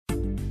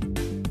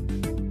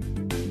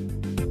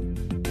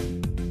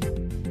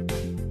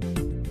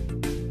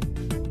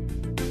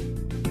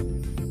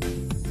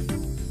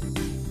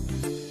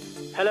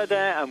Hello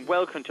there and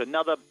welcome to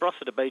another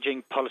Brussels to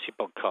Beijing Policy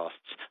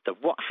Podcasts, the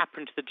What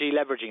Happened to the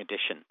Deleveraging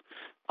edition.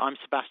 I'm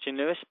Sebastian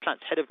Lewis, Platts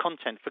Head of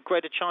Content for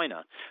Greater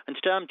China, and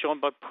today I'm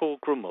joined by Paul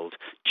Gruenwald,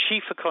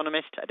 Chief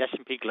Economist at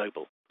S&P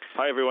Global.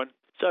 Hi everyone.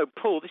 So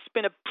Paul, this has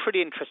been a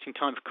pretty interesting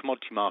time for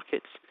commodity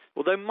markets.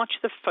 Although much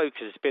of the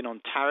focus has been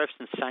on tariffs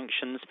and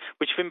sanctions,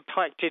 which have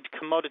impacted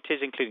commodities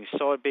including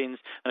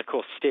soybeans and, of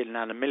course, steel and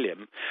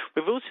aluminium,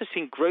 we've also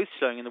seen growth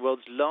slowing in the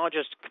world's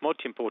largest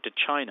commodity importer,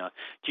 China,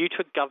 due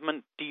to a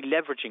government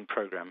deleveraging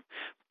program.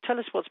 Tell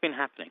us what's been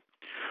happening.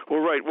 Well,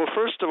 right. Well,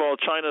 first of all,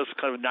 China's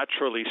kind of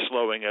naturally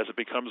slowing as it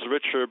becomes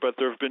richer, but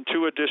there have been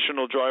two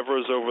additional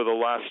drivers over the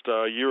last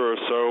year or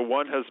so.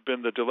 One has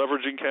been the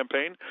deleveraging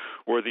campaign,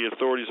 where the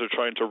authorities are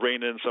trying to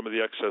rein in some of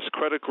the excess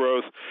credit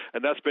growth,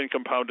 and that's been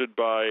compounded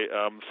by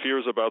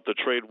fears about the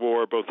trade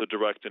war, both the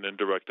direct and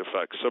indirect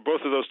effects. So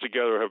both of those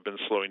together have been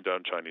slowing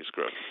down Chinese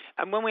growth.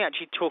 And when we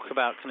actually talk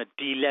about kind of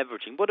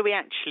deleveraging, what do we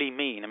actually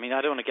mean? I mean, I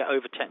don't want to get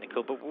over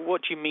technical, but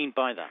what do you mean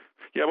by that?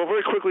 Yeah, well,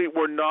 very quickly,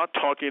 we're not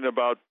talking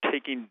about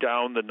taking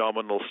down the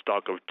nominal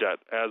stock of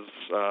debt,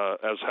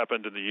 as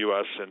happened in the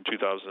U.S. in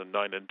 2009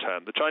 and 10.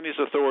 The Chinese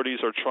authorities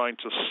are trying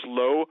to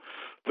slow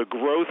the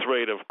growth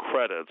rate of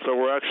credit. So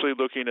we're actually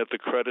looking at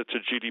the credit to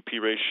GDP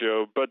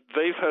ratio, but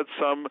they've had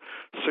some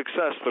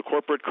success. The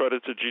corporate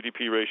credit to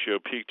GDP ratio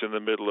peaked in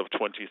the middle of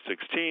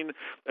 2016,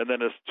 and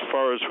then as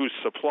far as who's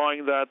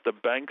supplying that, the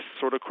bank's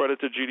sort of credit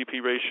to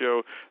GDP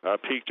ratio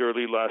peaked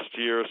early last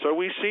year. So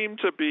we seem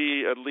to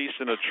be, at least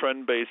in a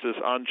trend basis,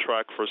 on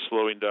track for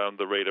slowing down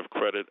the rate of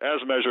credit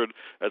as measured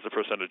as a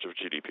percentage of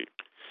GDP.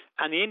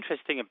 And the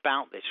interesting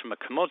about this from a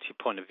commodity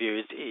point of view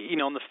is,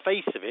 on the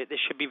face of it, this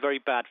should be very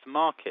bad for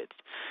markets.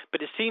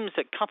 But it seems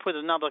that coupled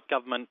with other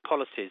government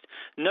policies,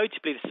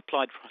 notably the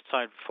supply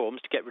side reforms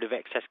to get rid of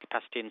excess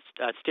capacity in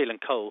steel and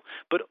coal,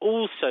 but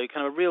also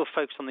kind of a real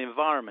focus on the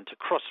environment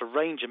across a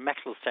range of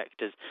metal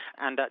sectors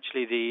and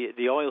actually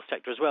the oil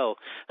sector as well,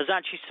 has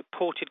actually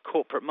supported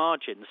corporate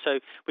margins. So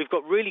we've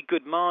got really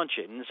good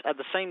margins. At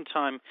the same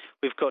time,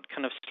 we've got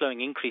kind of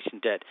slowing increase in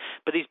debt.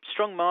 But these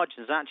strong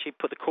margins actually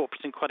put the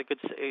corporates in quite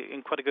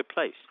a good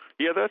place.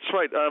 Yeah, that's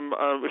right.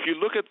 If you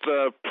look at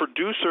the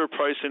producer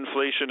price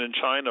inflation in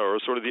China, or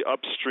sort of the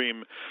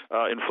upstream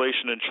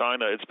inflation in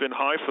China, it's been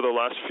high for the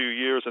last few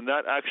years, and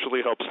that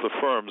actually helps the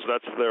firms.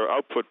 That's their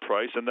output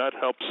price, and that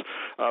helps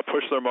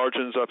push their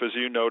margins up, as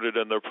you noted,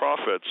 and their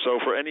profits. So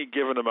for any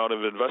given amount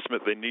of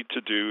investment they need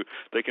to do,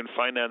 they can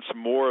finance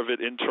more of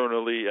it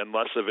internally and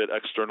less of it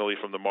externally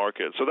from the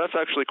market. So that's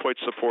actually quite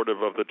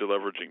supportive of the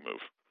deleveraging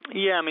move.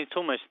 Yeah, I mean, it's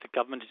almost the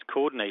government has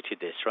coordinated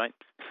this, right?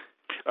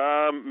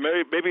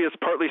 Maybe it's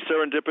partly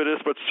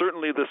serendipitous, but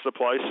certainly the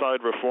supply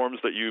side reforms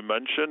that you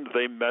mentioned,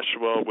 they mesh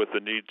well with the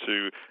need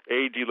to,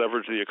 A,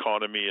 deleverage the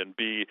economy, and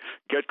B,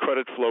 get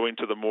credit flowing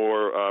to the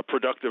more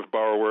productive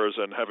borrowers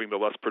and having the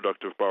less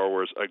productive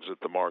borrowers exit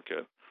the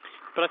market.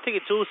 But I think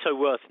it's also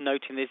worth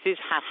noting this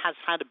has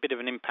had a bit of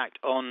an impact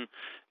on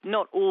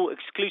not all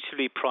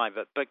exclusively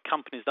private, but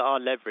companies that are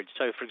leveraged.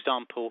 So, for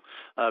example,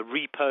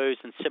 repos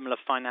and similar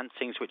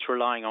financings which are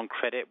relying on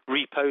credit.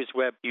 Repos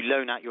where you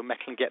loan out your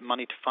metal and get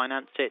money to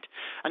finance it.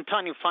 And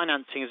tightening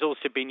financing has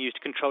also been used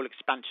to control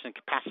expansion and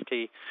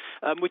capacity,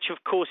 which,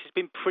 of course, has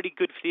been pretty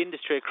good for the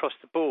industry across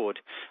the board.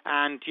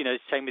 And,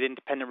 same with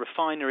independent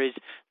refineries.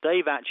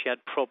 They've actually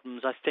had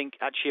problems, I think,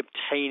 actually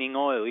obtaining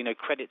oil.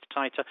 Credit's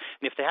tighter.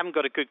 And if they haven't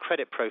got a good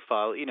credit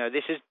profile,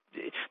 this is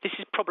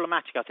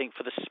problematic, I think,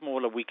 for the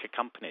smaller, weaker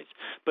companies.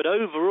 But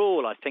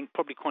overall, I think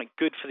probably quite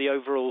good for the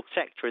overall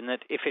sector in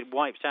that if it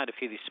wipes out a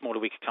few of these smaller,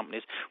 weaker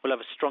companies, we'll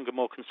have a stronger,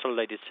 more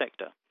consolidated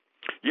sector.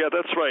 Yeah,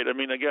 that's right. I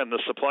mean, again,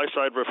 the supply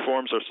side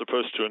reforms are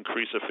supposed to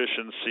increase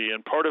efficiency, and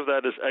part of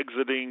that is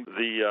exiting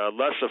the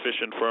less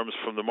efficient firms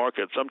from the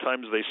market.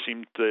 Sometimes they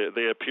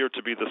appear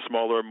to be the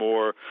smaller,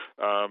 more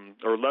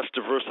or less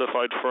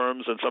diversified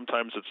firms, and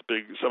sometimes it's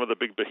some of the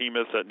big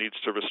behemoths that needs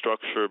to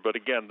restructure. But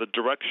again, the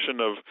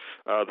direction of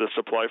the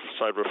supply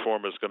side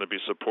reform is going to be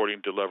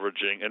supporting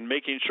deleveraging and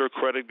making sure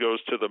credit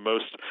goes to the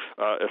most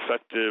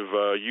effective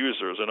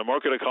users. In a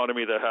market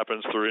economy, that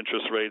happens through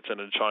interest rates,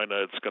 and in China,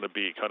 it's going to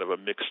be kind of a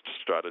mixed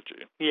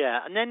strategy.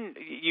 Yeah, and then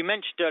you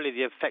mentioned earlier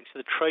the effects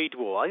of the trade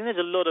war. I think there's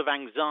a lot of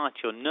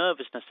anxiety or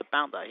nervousness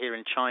about that here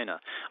in China.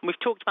 And we've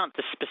talked about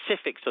the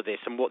specifics of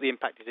this and what the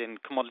impact is in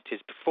commodities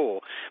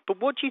before.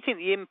 But what do you think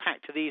the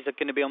impact of these are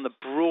going to be on the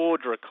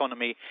broader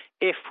economy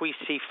if we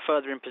see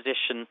further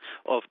imposition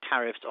of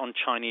tariffs on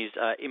Chinese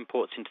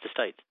imports into the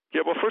States?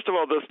 Yeah, well, first of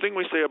all, the thing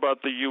we say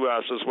about the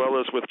U.S. as well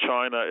as with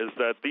China is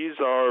that these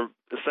are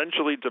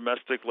essentially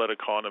domestic-led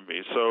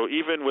economies. So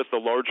even with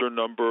the larger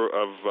number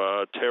of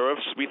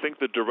tariffs, we think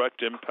the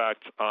direct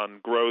impact on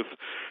growth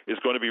is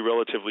going to be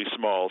relatively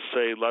small,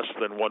 say less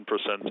than 1%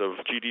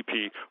 of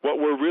GDP. What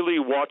we're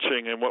really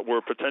watching and what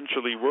we're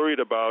potentially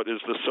worried about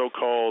is the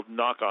so-called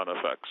knock-on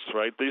effects,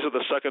 right? These are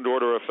the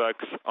second-order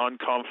effects on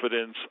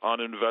confidence,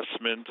 on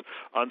investment,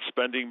 on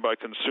spending by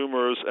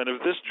consumers. And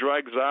if this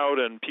drags out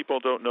and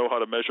people don't know how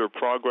to measure future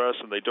progress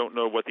and they don't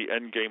know what the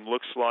end game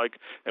looks like,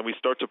 and we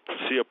start to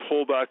see a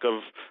pullback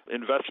of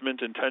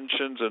investment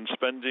intentions and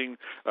spending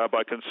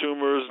by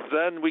consumers,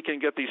 then we can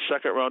get these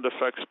second-round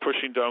effects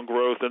pushing down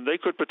growth, and they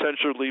could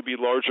potentially be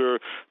larger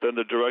than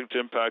the direct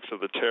impacts of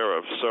the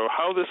tariffs. So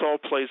how this all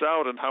plays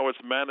out and how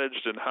it's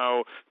managed and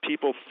how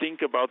people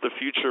think about the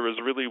future is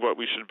really what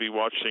we should be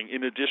watching,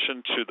 in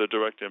addition to the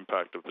direct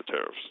impact of the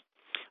tariffs.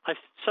 I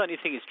certainly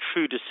think it's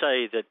true to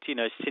say that,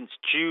 since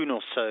June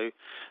or so,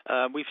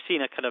 we've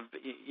seen a kind of,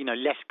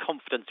 less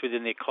confidence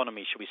within the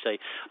economy, should we say.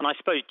 And I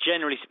suppose,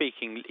 generally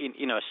speaking,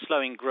 a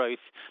slowing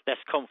growth,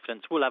 less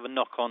confidence will have a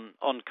knock on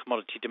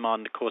commodity demand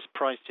and, of course,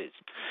 prices.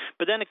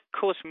 But then, of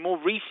course, more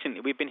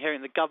recently, we've been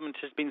hearing the government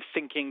has been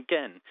thinking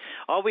again.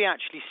 Are we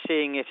actually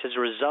seeing it as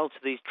a result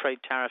of these trade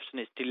tariffs and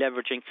its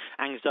deleveraging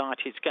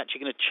anxiety? It's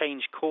actually going to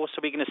change course?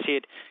 Are we going to see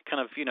it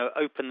kind of,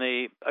 open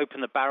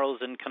the barrels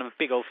and kind of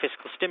big old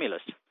fiscal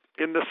stimulus?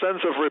 In the sense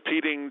of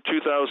repeating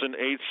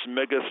 2008's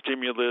mega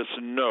stimulus,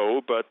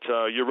 no, but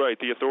you're right.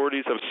 The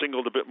authorities have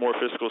singled a bit more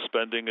fiscal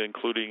spending,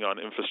 including on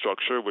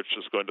infrastructure, which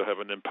is going to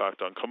have an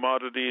impact on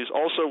commodities.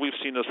 Also, we've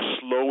seen a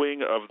slowing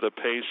of the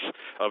pace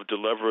of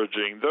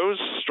deleveraging. Those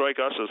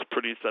strike us as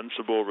pretty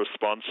sensible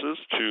responses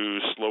to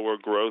slower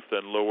growth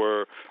and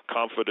lower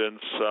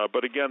confidence.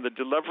 But again, the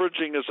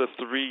deleveraging is a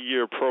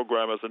 3-year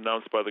program as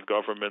announced by the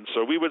government,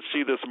 so we would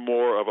see this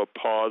more of a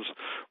pause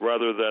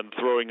rather than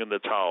throwing in the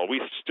towel.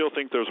 We still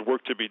think there's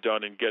work to be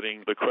done in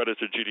getting the credit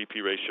to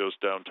GDP ratios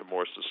down to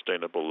more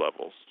sustainable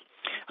levels.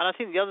 And I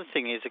think the other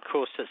thing is, of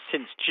course, that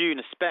since June,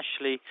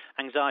 especially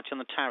anxiety on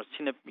the tariffs,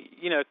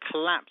 a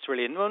collapse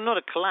really, well, not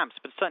a collapse,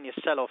 but certainly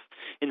a sell-off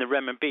in the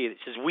renminbi,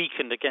 which has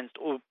weakened against,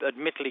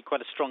 admittedly,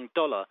 quite a strong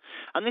dollar.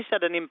 And this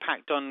had an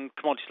impact on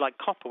commodities like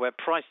copper, where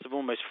prices have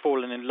almost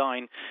fallen in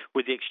line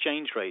with the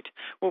exchange rate.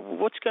 Well,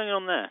 what's going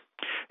on there?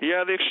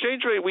 Yeah, the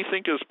exchange rate, we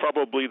think, is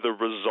probably the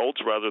result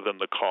rather than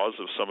the cause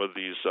of some of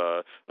these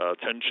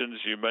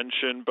tensions you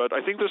mentioned. But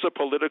I think there's a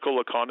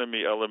political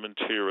economy element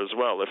here as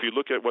well. If you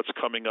look at what's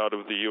coming out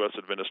of the U.S.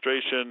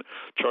 administration,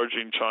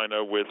 charging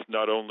China with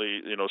not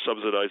only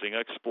subsidizing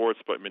exports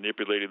but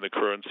manipulating the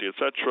currency,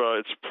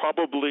 etc., it's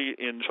probably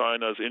in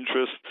China's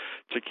interest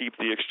to keep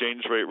the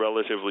exchange rate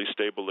relatively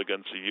stable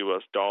against the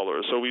U.S.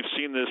 dollar. So we've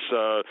seen this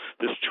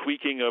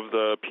tweaking of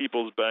the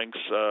People's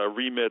Bank's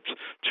remit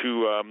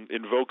to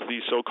invoke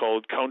these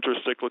so-called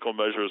counter-cyclical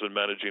measures in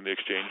managing the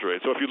exchange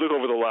rate. So if you look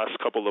over the last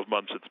couple of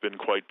months, it's been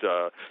quite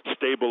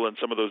stable, and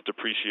some of those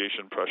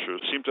depreciation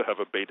pressures seem to have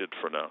abated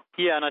for now.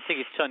 Yeah, and I think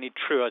it's certainly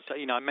true.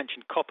 I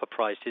mentioned copper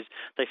prices.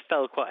 They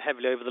fell quite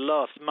heavily over the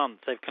last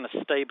month. They've kind of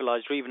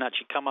stabilized or even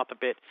actually come up a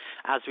bit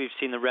as we've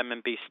seen the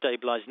renminbi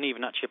stabilize and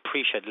even actually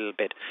appreciate a little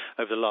bit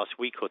over the last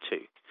week or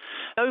two.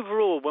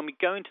 Overall, when we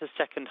go into the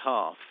second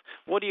half,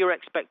 what are your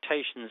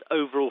expectations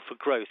overall for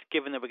growth,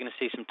 given that we're going to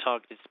see some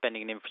targeted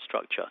spending in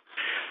infrastructure?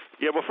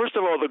 Yeah, well, first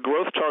of all, the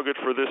growth target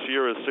for this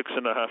year is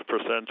 6.5%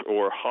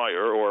 or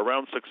higher, or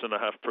around 6.5%,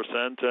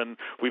 and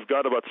we've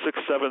got about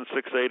 6.7,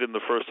 6.8 in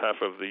the first half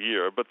of the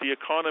year. But the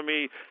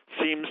economy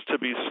seems to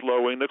be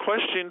slowing. The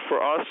question for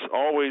us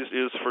always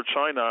is, for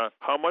China,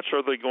 how much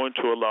are they going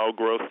to allow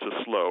growth to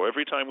slow?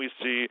 Every time we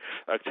see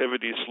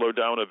activity slow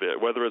down a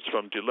bit, whether it's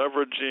from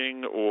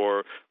deleveraging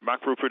or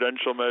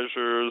macroprudential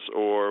measures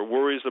or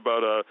worries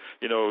about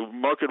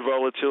market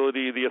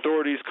volatility, the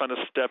authorities kind of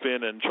step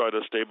in and try to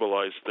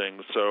stabilize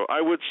things. So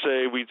I would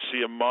say we'd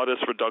see a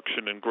modest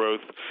reduction in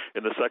growth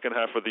in the second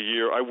half of the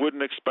year. I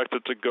wouldn't expect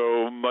it to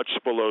go much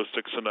below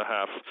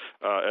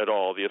 6.5 at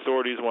all. The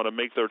authorities want to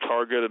make their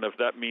target, and if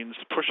that means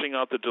pushing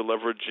out the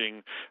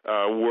deleveraging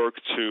work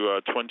to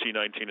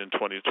 2019 and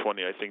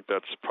 2020, I think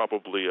that's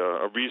probably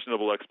a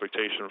reasonable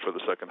expectation for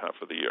the second half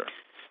of the year.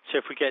 So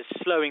if we get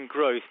slowing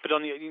growth, but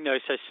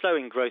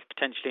slowing growth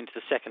potentially into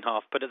the second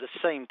half, but at the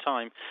same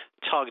time,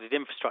 targeted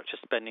infrastructure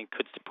spending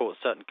could support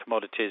certain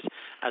commodities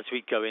as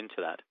we go into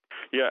that.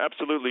 Yeah,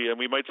 absolutely, and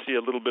we might see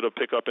a little bit of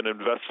pickup in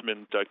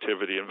investment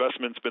activity.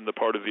 Investment's been the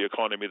part of the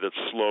economy that's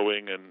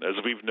slowing, and as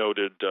we've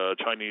noted,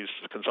 Chinese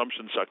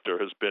consumption sector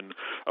has been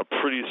a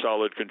pretty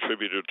solid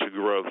contributor to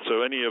growth.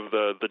 So any of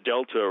the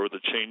delta or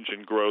the change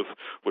in growth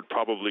would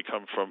probably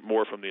come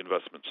more from the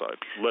investment side,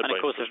 led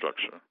by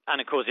infrastructure. And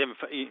of course,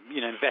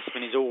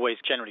 investment is always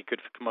generally good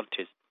for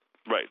commodities.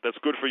 Right. That's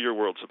good for your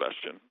world,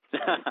 Sebastian.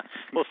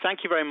 Well,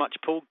 thank you very much,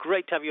 Paul.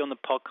 Great to have you on the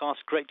podcast.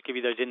 Great to give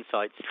you those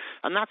insights.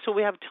 And that's all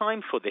we have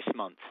time for this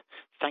month.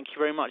 Thank you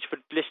very much for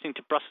listening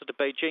to Brussels to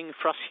Beijing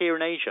for us here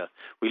in Asia.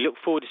 We look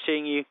forward to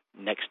seeing you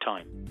next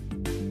time.